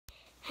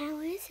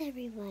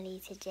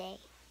everybody today?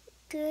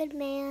 Good,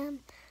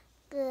 ma'am.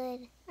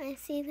 Good. I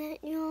see that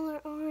y'all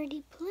are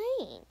already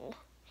playing.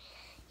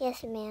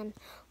 Yes, ma'am.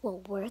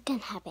 Well, we're gonna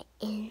have an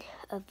end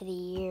of the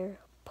year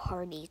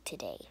party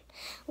today.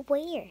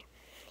 Where?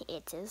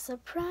 It's a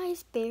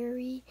surprise.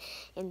 Barry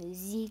and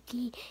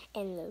Ziggy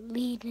and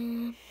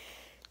Lolita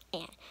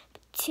and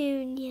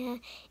Petunia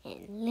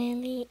and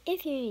Lily.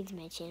 If you're new to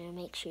my channel,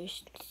 make sure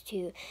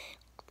to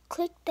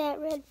click that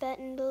red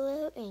button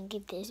below and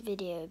give this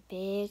video a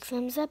big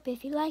thumbs up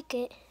if you like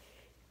it.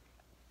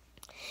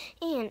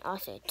 And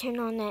also turn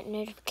on that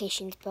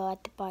notifications bell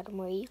at the bottom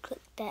where you click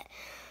that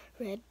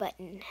red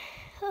button.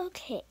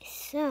 Okay,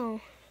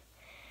 so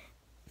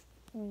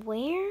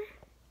where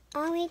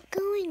are we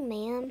going,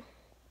 ma'am?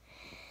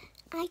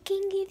 I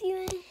can give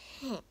you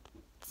a hint.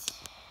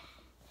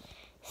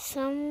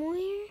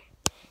 Somewhere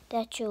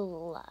that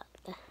you'll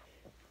love.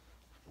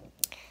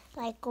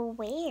 Like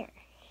where?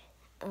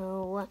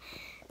 Oh,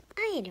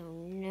 I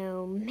don't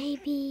know.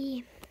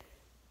 Maybe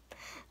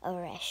a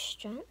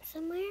restaurant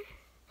somewhere?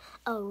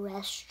 A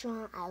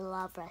restaurant? I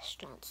love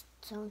restaurants,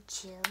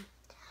 don't you?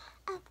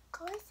 Of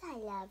course I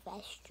love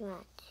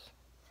restaurants.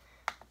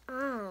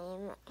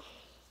 I'm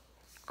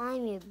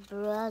your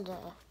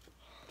brother.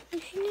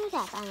 You should know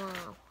that by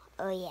now.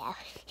 Oh yeah.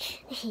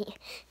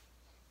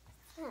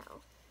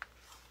 So,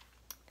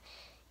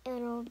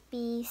 it'll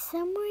be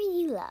somewhere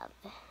you love.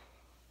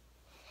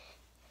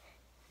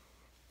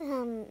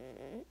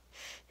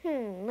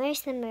 Where's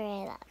somewhere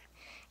I love?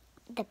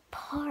 The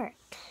park.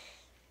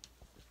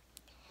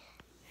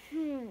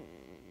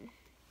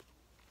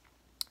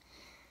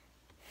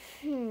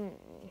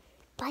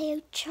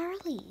 Bio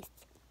Charlie's.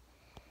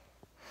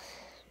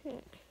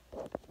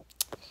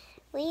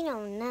 We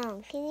don't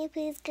know. Can you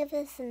please give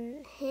us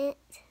a hint?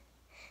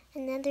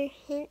 Another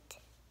hint?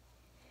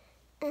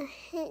 A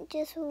hint,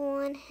 just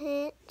one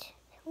hint.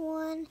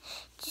 One,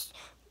 just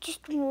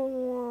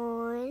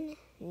one.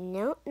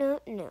 No.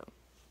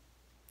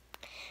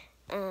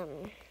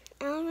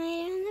 I'll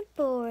write on the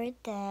board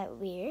that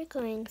we're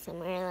going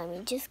somewhere. Let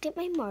me just get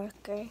my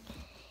marker.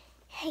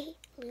 Hey,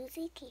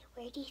 Luziki,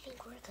 where do you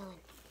think we're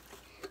going?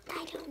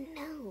 I don't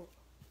know.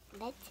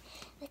 Let's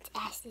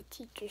ask the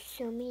teacher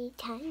so many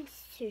times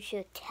so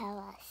she'll tell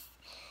us.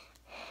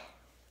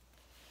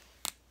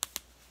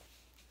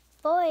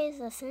 Boys,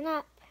 listen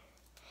up.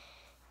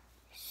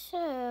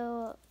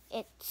 So,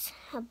 it's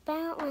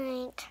about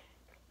like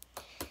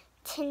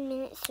 10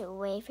 minutes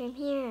away from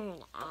here,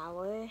 an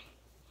hour.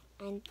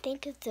 I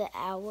think it's an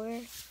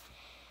hour.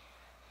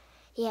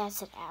 Yeah,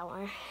 it's an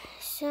hour.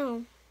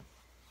 So,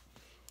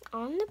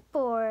 on the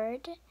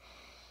board,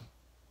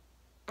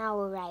 I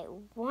will write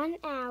 1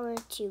 hour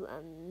to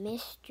a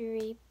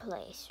mystery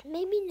place.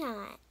 Maybe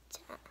not.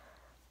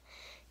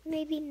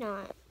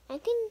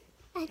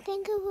 I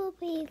think it will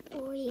be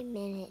 40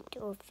 minutes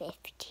or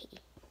 50.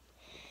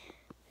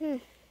 I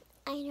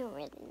don't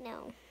really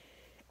know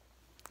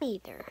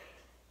either.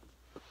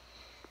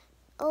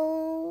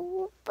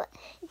 Oh, but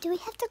do we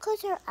have to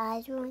close our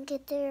eyes when we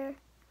get there?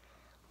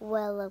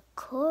 Well, of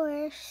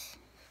course.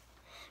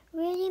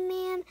 Really,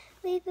 ma'am?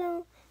 We've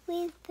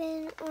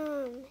been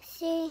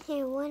sitting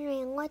here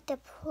wondering what the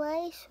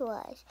place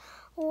was.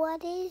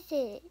 What is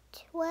it?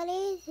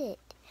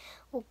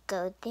 We'll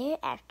go there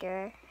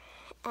after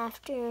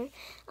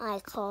I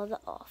call the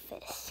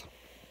office.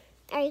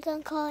 Are you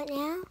gonna call it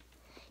now?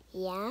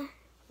 Yeah,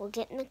 we'll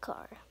get in the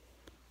car.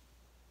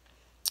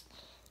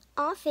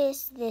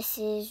 Office, this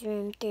is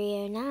room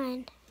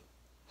 309.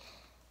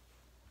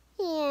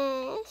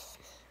 Yes.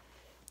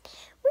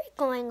 We're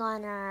going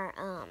on our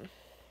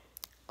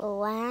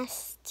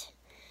last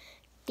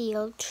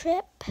field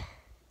trip,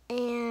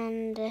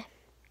 and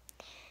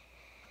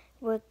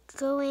we're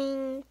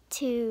going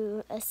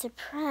to a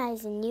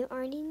surprise, and you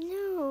already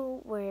know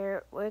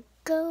where we're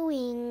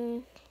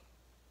going.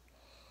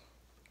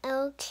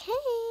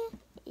 Okay,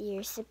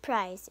 you're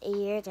surprised.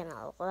 You're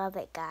gonna love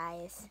it,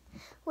 guys.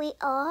 We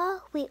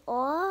all?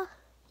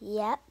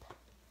 Yep.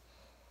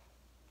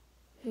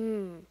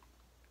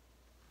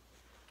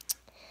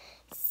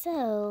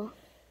 So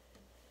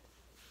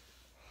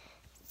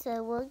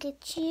we'll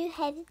get you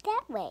headed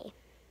that way.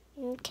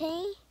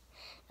 Okay?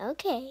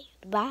 Okay,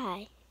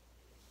 bye.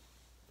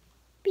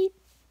 Beep.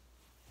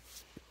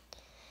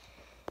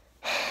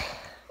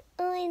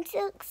 Oh, I'm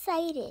so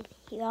excited.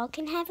 You all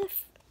can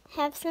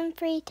have some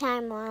free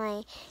time while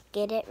I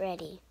get it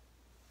ready.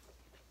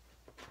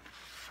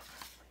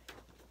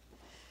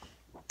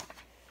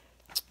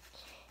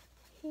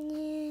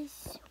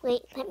 Yes.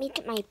 Wait, let me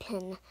get my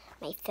pen,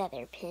 my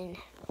feather pen,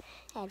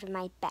 out of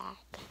my bag.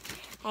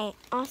 I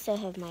also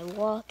have my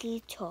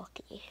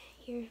walkie-talkie.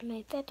 Here's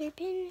my feather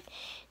pen.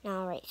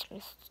 Now I'll write some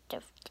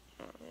stuff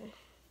down.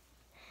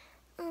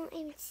 Oh,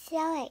 I'm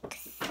so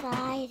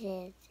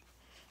excited.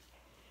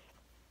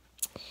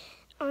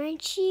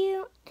 Aren't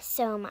you?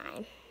 So am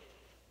I.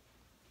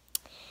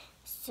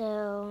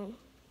 So,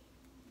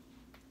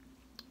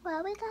 what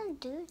are we gonna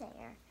do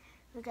there?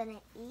 We're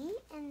gonna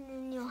eat and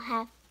then you'll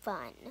have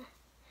fun.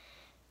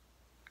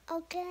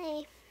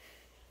 Okay.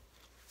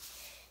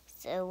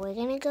 So we're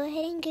gonna go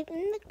ahead and get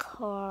in the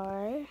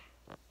car.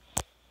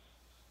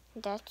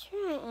 That's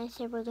right, I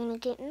said we're gonna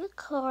get in the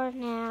car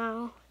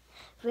now.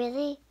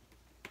 Really?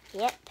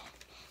 Yep.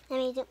 Let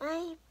me get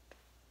my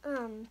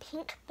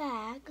pink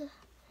bag.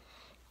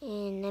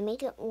 And let me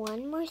get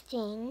one more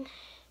thing.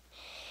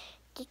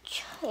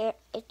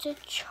 It's a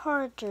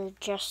charger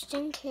just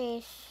in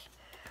case,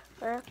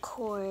 or a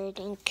cord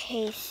in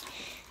case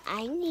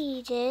I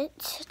need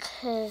it,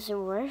 because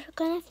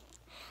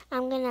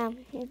I'm gonna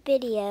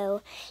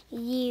video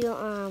you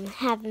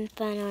having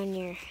fun on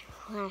your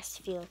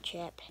last field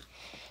trip.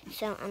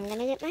 So I'm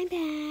gonna get my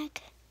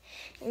bag,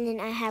 and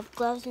then I have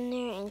gloves in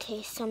there in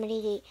case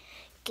somebody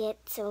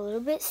gets a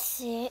little bit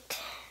sick.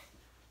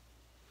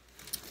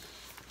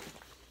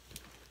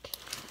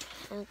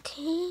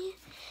 Okay,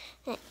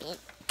 let me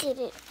get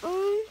it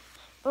on.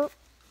 Oh,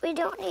 we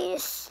don't need a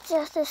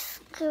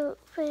stethoscope,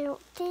 I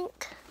don't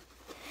think.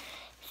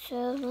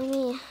 So let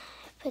me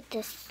put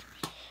this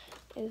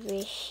over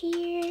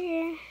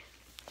here.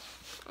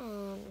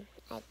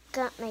 I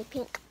got my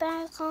pink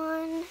bag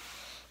on,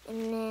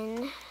 and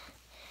then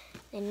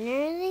the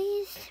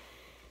Nerlies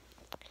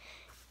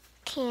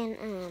can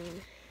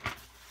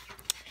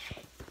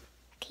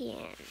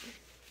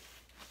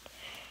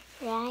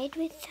ride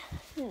with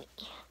me.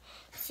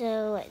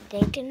 So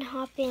they can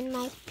hop in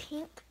my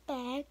pink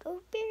bag.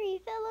 Oh, Barry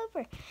fell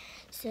over.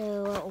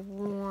 So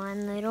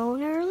one little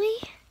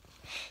Nerly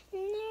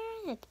in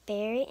there, that's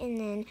Barry, and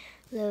then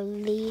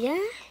Lolita,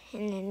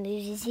 and then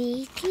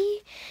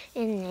Liziki,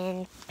 and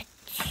then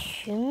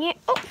Petunia.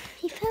 Oh,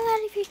 you fell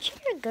out of your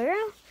chair,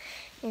 girl.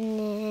 And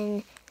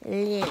then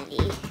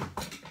Lily.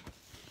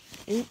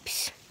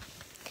 Oops.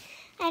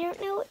 I don't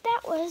know what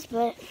that was,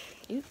 but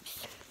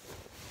oops.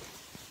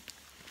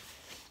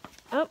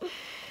 Oh,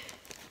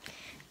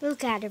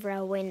 look out of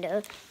our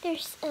window.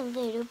 There's a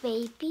little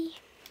baby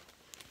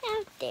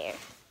out there.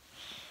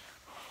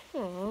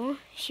 Oh,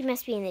 she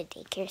must be in the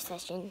daycare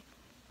session.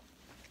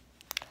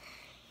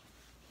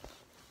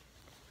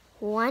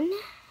 1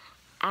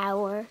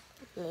 hour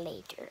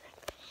later.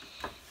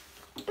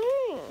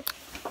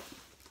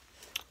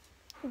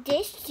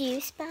 This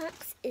juice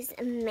box is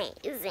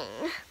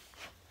amazing.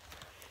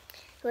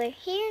 We're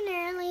here,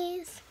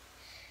 Nerlies.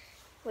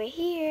 We're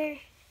here.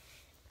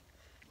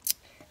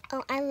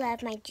 Oh, I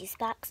love my juice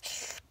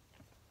box.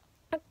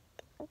 Oh,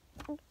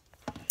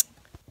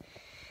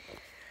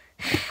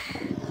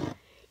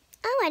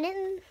 I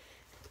didn't.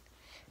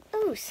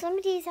 Oh,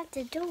 somebody's at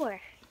the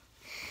door.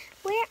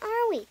 Where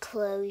are we?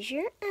 Close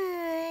your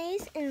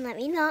eyes and let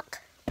me knock.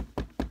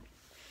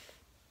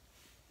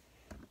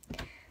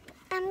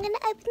 I'm gonna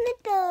open the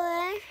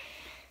door.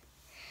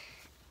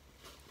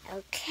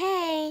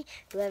 Okay,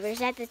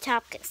 whoever's at the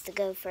top gets to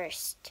go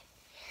first.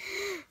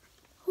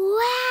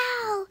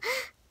 Wow!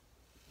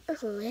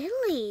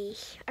 Lily,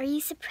 are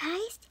you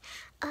surprised?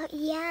 Oh,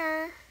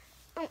 yeah.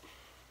 Oh,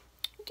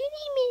 do you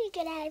need me to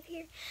get out of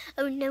here?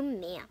 Oh, no,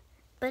 ma'am.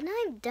 But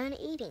I'm done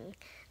eating.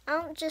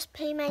 I'll just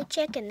pay my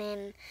check and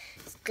then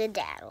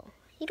skedaddle.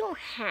 You don't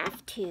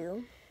have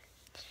to.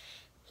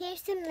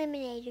 Here's some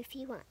lemonade if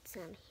you want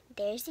some.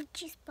 There's a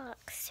juice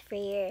box for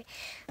your,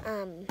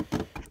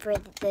 for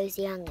those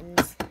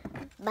young'uns.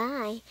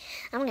 Bye.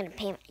 I'm gonna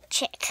pay my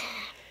check.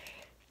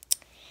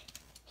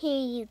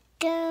 Here you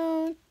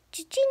go.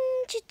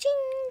 Cha-ching,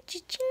 cha-ching,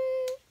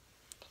 cha-ching.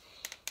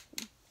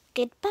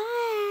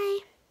 Goodbye.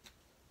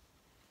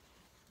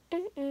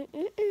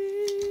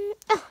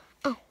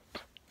 Oh.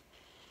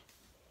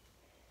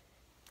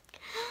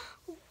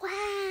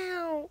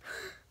 Wow.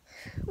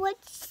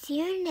 What's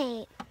your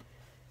name?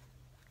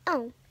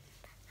 Oh,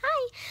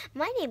 hi.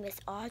 My name is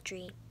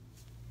Audrey.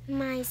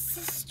 My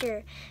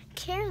sister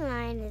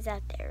Caroline is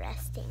out there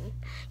resting.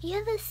 You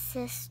have a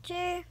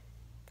sister?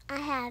 I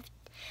have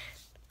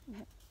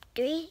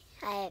 3.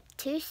 I have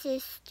 2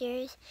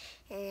 sisters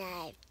and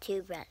I have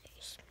 2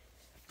 brothers.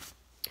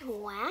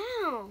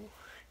 Wow.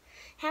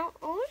 How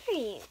old are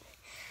you?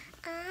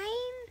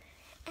 I'm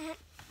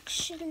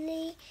actually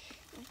me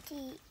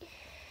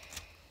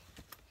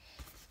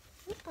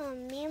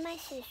and my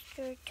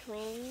sister are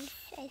twins,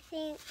 I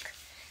think.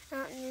 I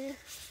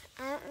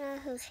don't know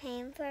who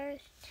came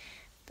first,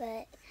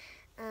 but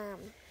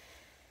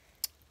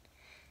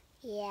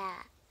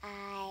yeah,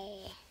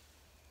 Hi.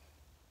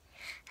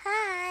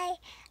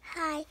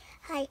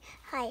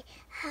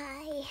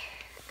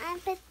 I'm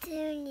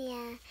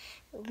Petunia.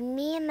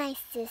 Me and my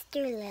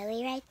sister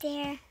Lily right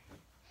there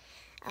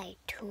are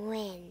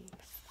twins.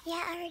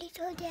 Yeah, I already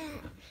told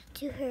that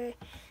to her,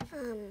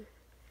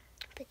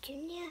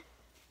 Petunia.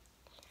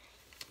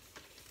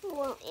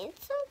 Well,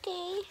 it's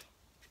okay.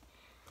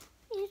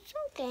 It's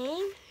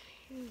okay.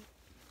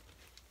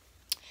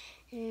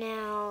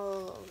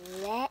 Now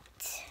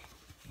let's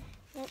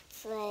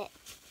let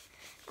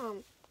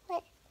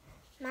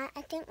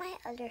I think my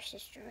other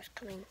sister is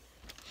coming.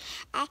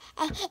 How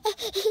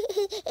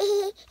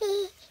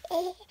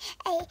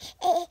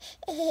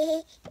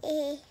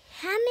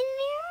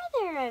many are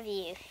there of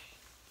you?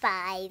 5.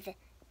 I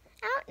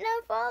don't know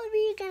if all of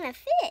you are gonna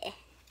fit.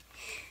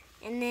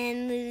 And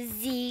then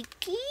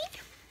Luziki.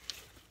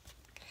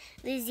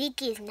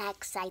 Luziki's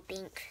next, I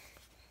think.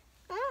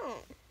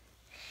 Oh.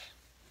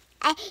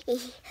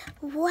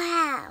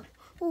 Wow.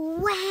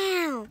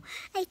 Wow.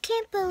 I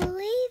can't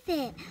believe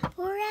it.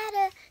 We're at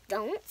a...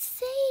 Don't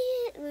say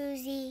it,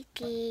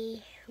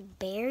 Luziki.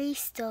 Barry's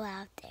still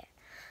out there.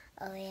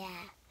 Oh,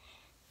 yeah.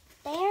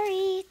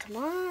 Barry, come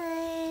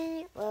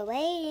on. We're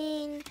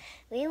waiting.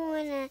 We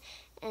want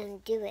to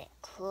do it.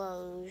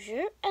 Close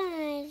your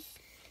eyes.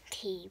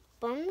 Keep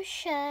them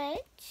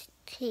shut.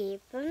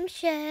 Keep them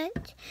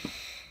shut.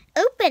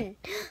 Open.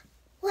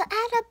 We're at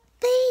a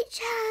beach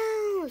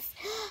house.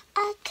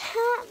 I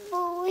can't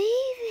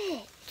believe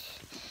it.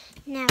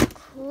 Now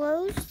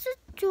close the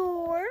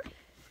door.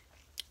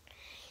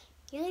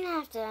 We're gonna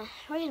have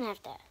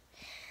to.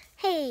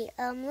 Hey,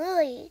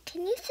 Lily,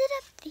 can you sit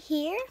up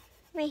here?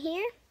 Right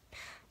here?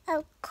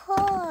 Of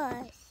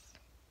course.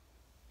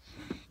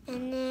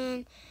 And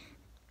then,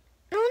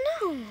 oh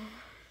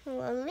no,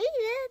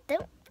 Lolita,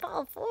 don't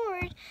fall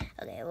forward.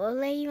 Okay, we'll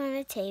lay you on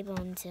the table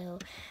until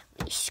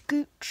we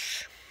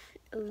scooch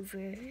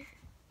over.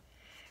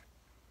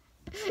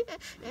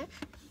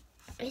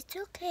 It's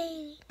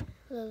okay,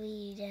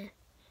 Lolita.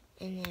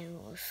 And then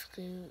we'll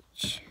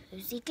scooch.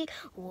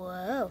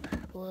 Whoa,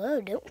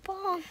 whoa, don't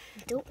fall.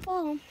 Don't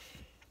fall.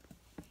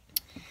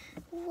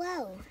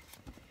 Whoa.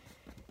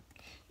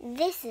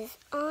 This is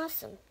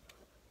awesome.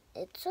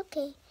 It's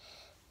okay.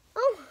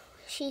 Oh,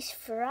 she's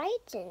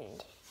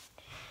frightened.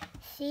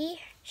 See,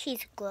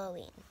 she's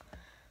glowing.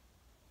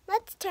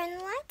 Let's turn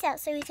the lights out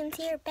so we can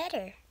see her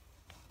better.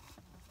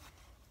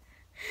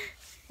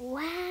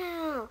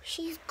 Wow,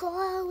 she's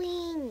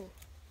glowing.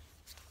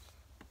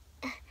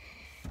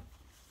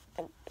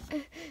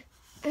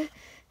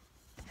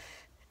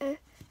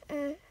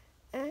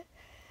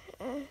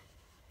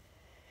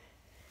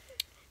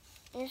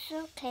 It's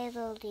okay,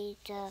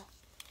 Lolita.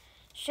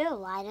 She'll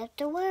light up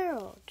the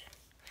world.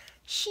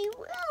 She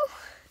will.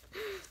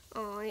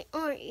 Oh,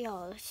 aren't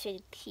y'all so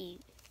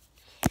cute?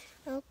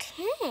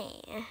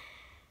 Okay.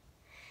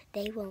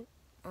 They won't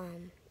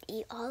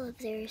eat all of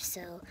theirs,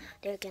 so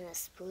they're gonna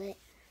split.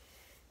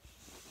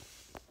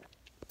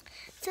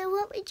 So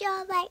what would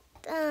y'all like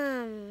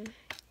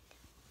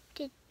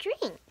to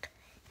drink?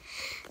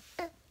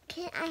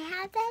 Can I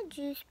have that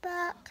juice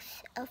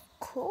box? Of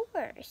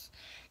course.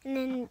 And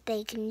then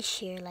they can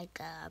share like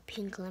a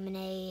pink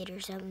lemonade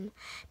or something.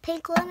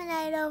 Pink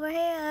lemonade over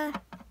here.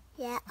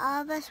 Yeah,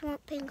 all of us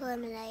want pink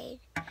lemonade.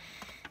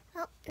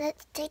 Oh,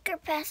 let's take our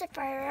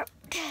pacifier up.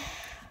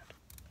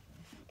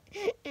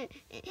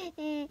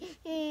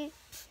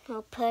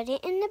 We'll put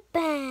it in the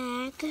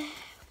bag.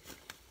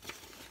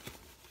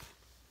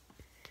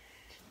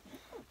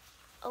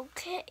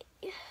 Okay,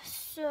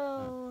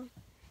 so...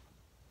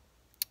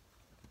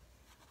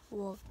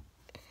 Well,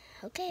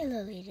 okay,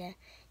 Lolita,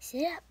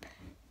 sit up.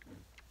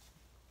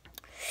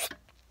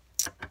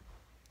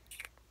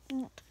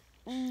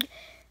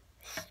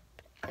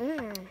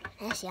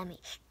 That's yummy.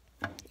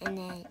 And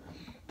then,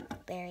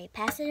 Barry,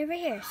 pass it over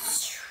here.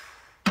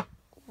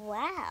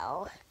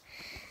 Wow.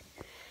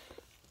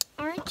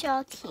 Aren't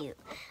y'all cute?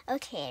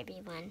 Okay,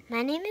 everyone.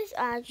 My name is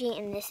Audrey,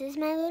 and this is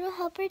my little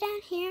helper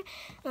down here,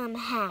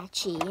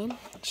 Hatchie.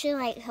 She'll,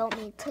 like, help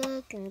me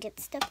cook and get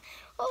stuff.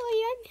 Oh,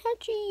 yeah, I'm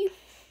Hatchie.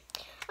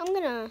 I'm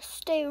gonna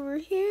stay over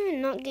here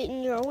and not get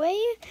in your way.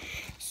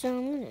 So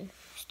I'm gonna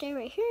stay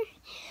right here.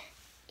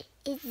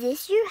 Is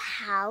this your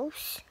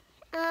house?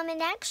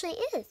 It actually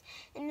is.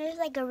 And there's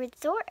like a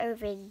resort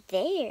over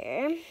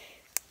there.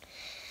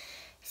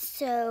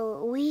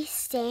 So we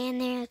stay in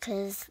there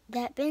because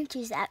that bench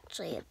is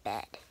actually a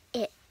bed.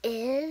 It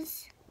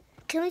is?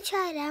 Can we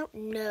try it out?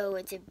 No,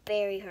 it's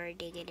very hard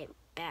to get it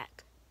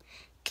back.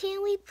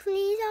 Can we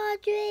please,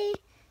 Audrey?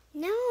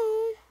 No.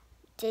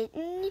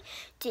 Didn't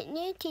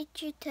your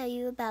teacher tell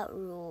you about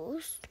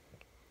rules?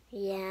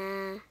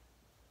 Yeah.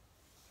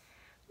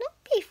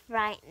 Don't be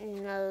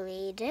frightened,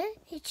 Lolita.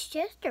 It's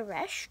just a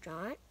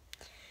restaurant.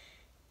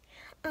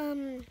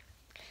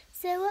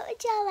 So what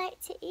would y'all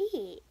like to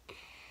eat?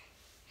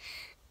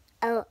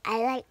 Oh, I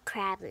like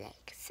crab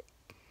legs.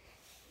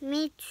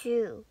 Me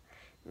too.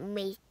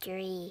 Me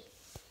three.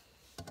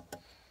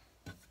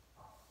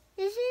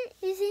 Is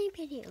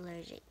anybody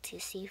allergic to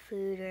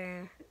seafood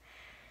or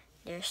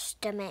their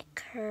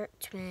stomach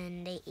hurts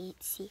when they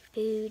eat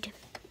seafood?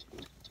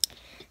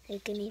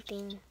 Like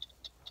anything?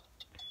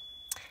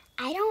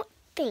 I don't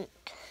think.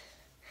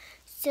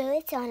 So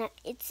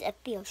it's a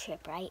field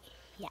trip, right?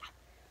 Yeah.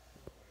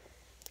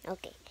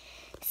 Okay.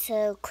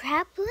 So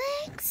crab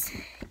legs?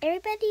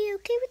 Everybody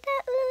okay with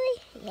that, Lily?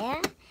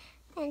 Yeah?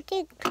 I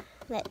think.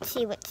 Let's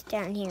see what's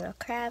down here.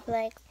 Crab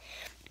legs.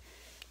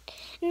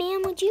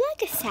 Ma'am, would you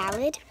like a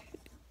salad?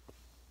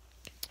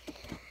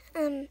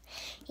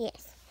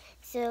 Yes.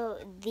 So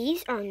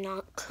these are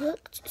not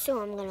cooked,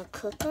 so I'm gonna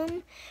cook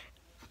them.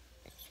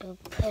 So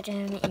put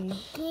them in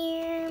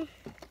here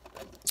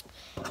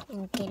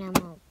and get them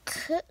all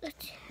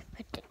cooked.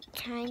 Put the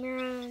timer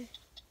on.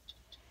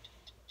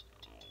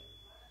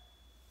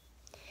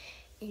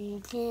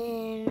 And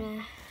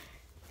then,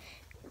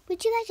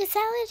 would you like a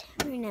salad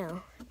or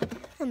no?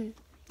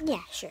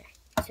 Yeah, sure.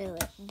 So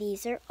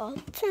these are all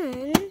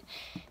done.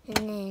 And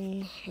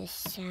then the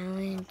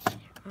salads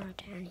are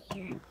down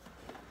here.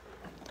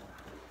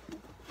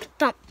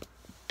 Thump,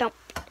 thump,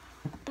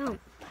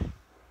 thump.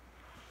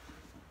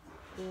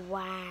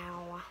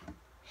 Wow.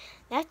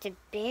 That's a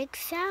big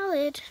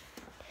salad.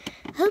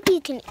 Hope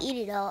you can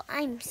eat it all.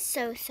 I'm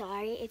so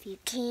sorry if you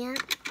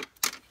can't.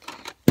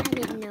 I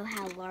didn't know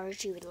how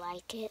large you would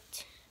like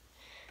it.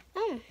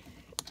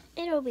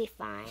 It'll be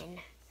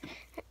fine.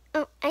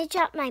 Oh, I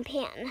dropped my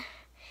pan.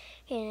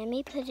 Here, let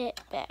me put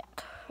it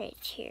back right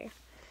here.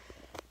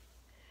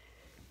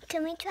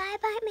 Can we try a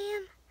bite,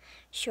 ma'am?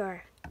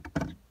 Sure.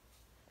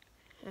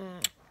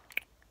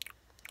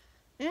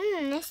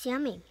 That's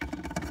yummy.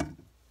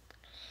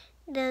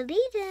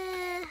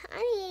 Lolita,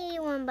 I need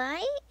one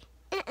bite.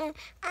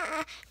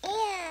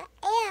 Yeah.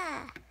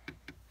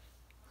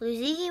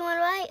 Lizzie, one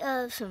bite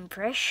of some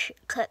fresh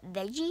cut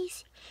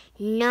veggies?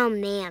 No,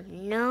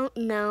 ma'am. No.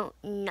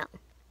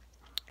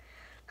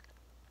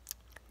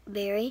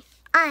 Barry,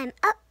 I'm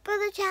up for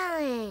the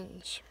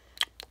challenge.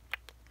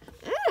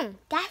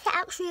 That's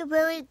actually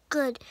really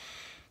good.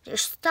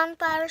 There's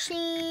sunflower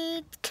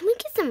seeds. Can we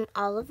get some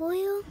olive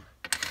oil?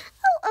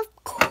 Oh,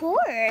 of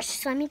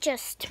course. Let me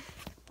just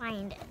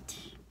find it.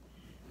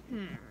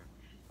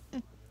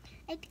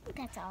 I think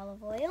that's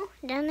olive oil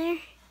down there.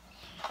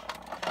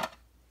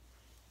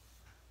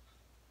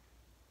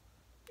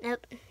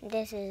 Nope,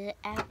 this is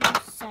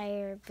apple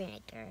cider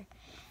vinegar.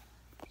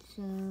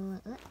 So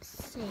let's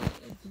see,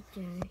 it's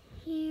down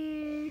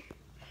here.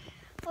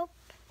 Oh,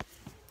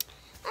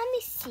 let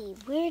me see,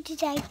 where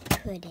did I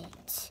put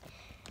it?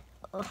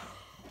 Oh.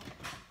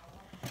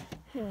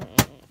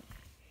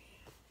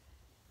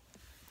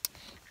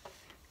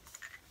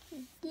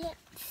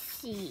 Let's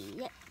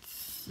see.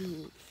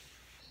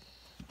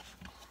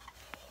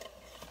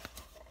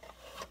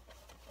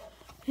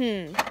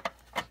 I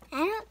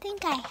don't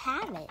think I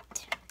have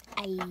it.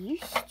 I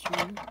used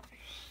to.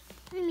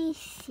 Let me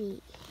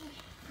see.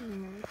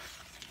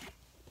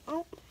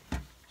 Oh,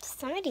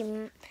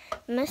 somebody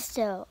must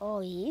have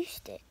all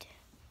used it.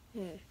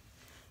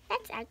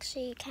 That's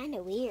actually kind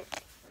of weird.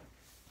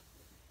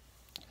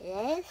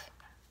 Yes?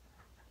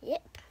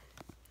 Yep.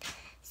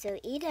 So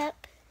eat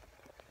up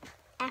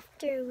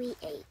after we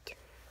ate.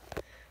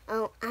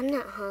 Oh, I'm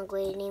not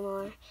hungry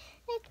anymore.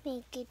 Let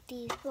me get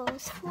these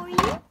bowls for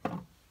you.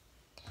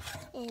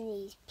 And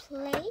these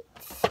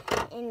plates.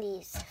 And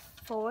these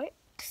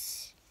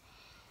forks.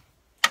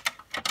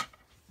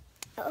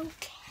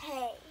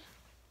 Okay.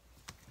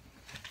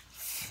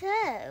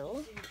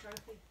 So.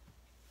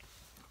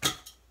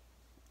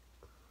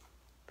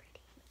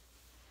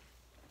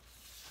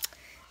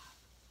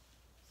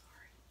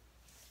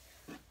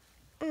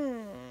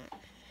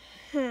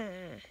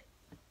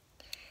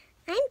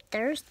 I'm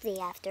thirsty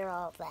after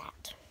all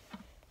that.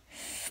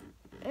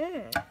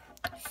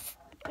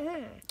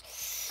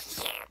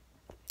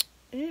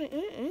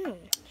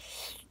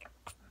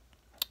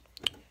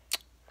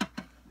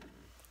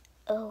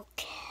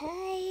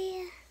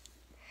 Okay.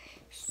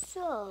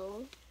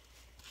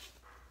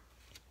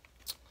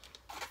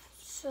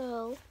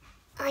 So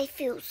I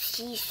feel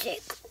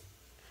seasick.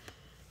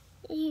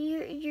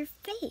 Your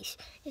face,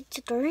 it's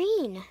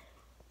green.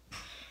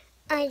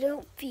 I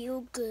don't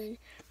feel good.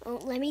 Oh,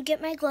 let me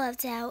get my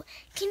gloves out.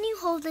 Can you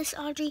hold this,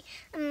 Audrey?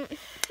 I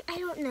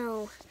don't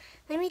know.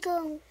 Let me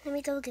go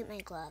get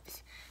my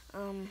gloves.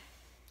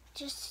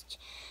 Just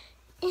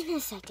in a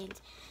second.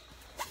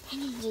 I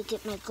need to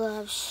get my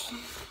gloves.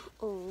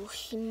 Oh,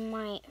 he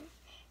might.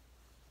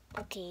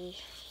 Okay,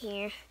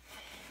 here.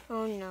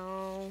 Oh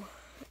no.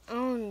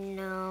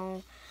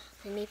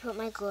 Let me put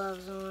my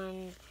gloves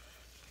on.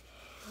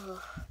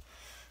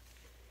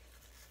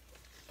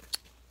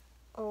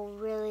 Oh,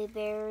 really,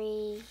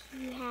 Barry?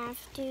 You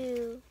have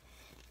to.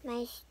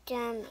 My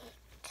stomach.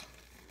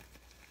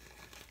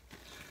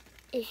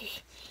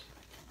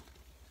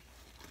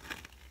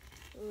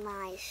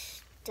 My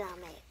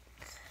stomach.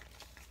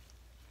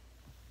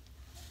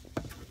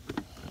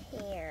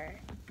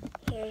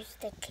 Here's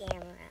the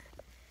camera.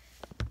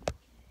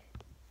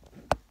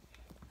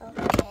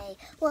 Okay.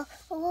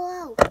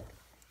 Whoa.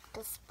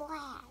 The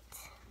splat.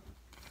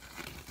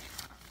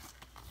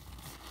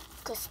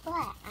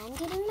 I'm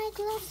getting my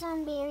gloves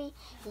on, Barry,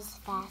 as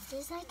fast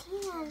as I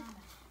can.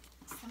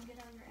 Come get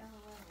on your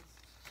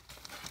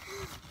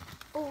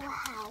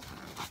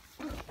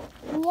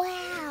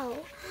LOLs.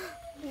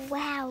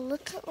 Wow,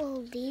 look at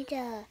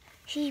Lolita.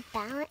 She's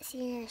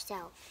balancing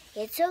herself.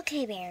 It's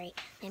okay, Barry.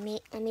 Let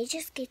me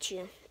just get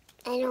you.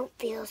 I don't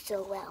feel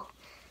so well.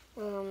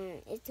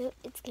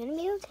 It's gonna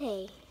be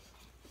okay.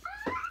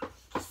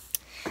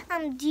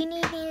 Do you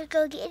need me to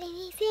go get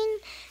anything?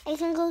 I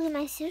can go get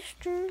my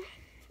sister.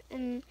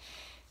 I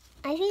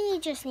think he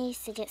just needs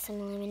to get some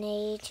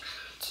lemonade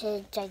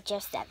to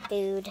digest that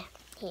food.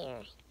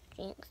 Here,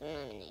 drink some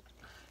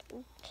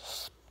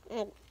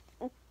lemonade.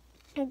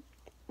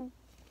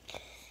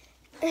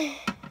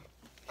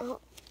 Oh,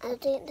 I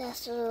think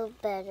that's a little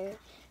better.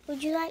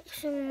 Would you like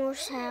some more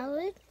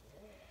salad?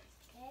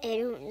 I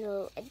don't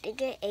know. I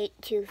think I ate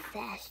too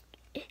fast.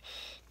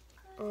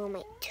 Oh,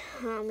 my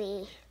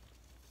tummy.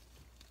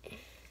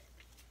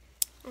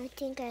 I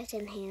think I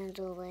can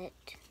handle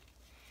it.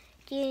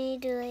 Do you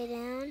need to lay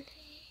down?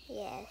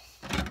 Yes.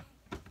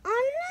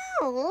 Oh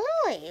no,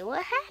 Lily,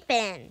 what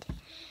happened?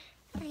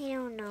 I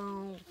don't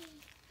know.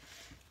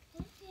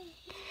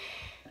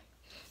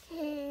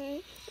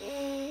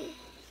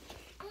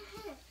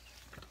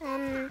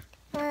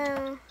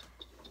 Well,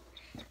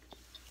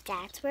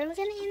 that's where we're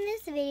gonna end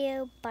this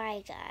video.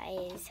 Bye,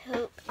 guys.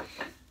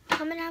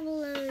 Comment down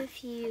below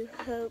if you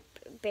hope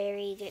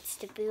Barry gets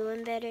to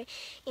feeling better,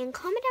 and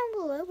comment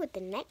down below what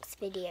the next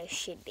video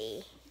should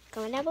be.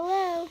 Comment down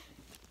below.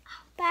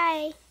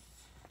 Bye.